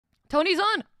Tony's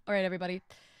on. All right, everybody.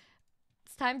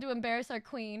 It's time to embarrass our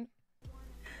queen.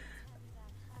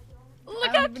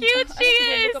 Look how cute she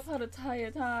is. Look up how to tie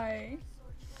a tie.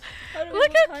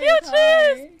 Look how cute she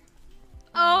is.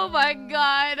 Oh my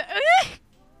god.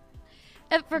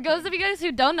 And for those of you guys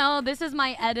who don't know, this is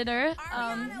my editor.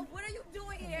 Ariana, what are you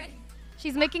doing here?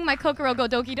 She's making my Kokoro go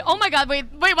Doki. Oh my god, wait,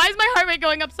 why is my heart rate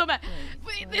going up so bad?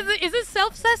 Wait, is it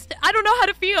self-cessed? I don't know how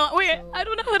to feel. Wait, I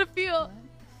don't know how to feel.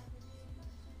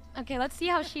 Okay, let's see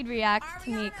how she'd react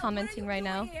to me commenting right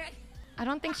now. I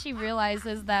don't think she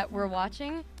realizes that we're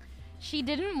watching. She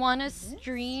didn't want to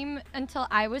stream until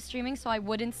I was streaming, so I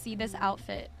wouldn't see this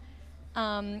outfit.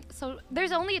 So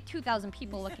there's only 2,000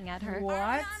 people looking at her. What?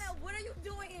 Ariana, what are you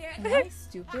doing here? Am I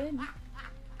stupid?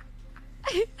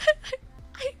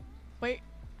 Wait.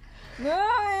 No,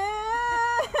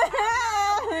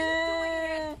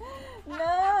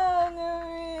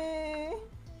 Numi.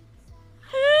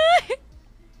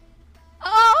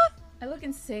 Oh! I look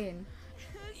insane.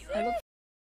 I look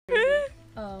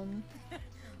Ariana,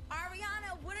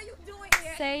 what are you doing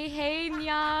here? Say hey,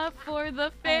 Nya, for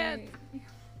the fans.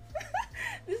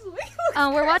 This is way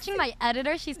We're watching my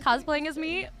editor. She's cosplaying as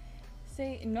me.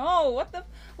 Say no.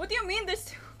 What do you mean there's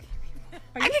 2 people?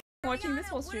 Are you watching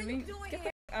this while streaming? Get the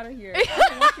out of here. I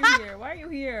don't want you here. Why are you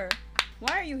here?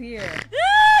 Why are you here?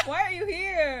 Why are you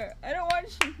here? I don't want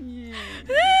you here.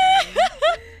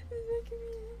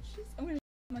 I'm gonna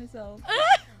myself.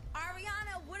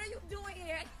 Ariana, what are you doing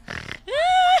here?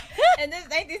 And there's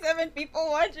 97 people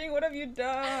watching. What have you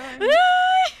done?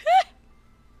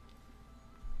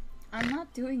 I'm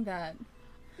not doing that.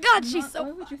 God, she's so.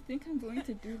 Why would you think I'm going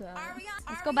to do that?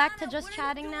 Let's go back to just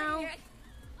chatting now.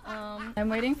 I'm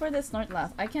waiting for the snort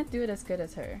laugh. I can't do it as good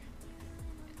as her.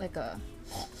 Like a.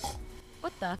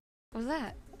 What the was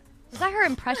that? Was that her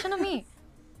impression of me?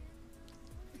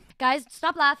 Guys,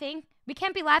 stop laughing. We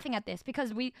can't be laughing at this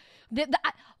because we.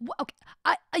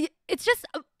 Okay, it's just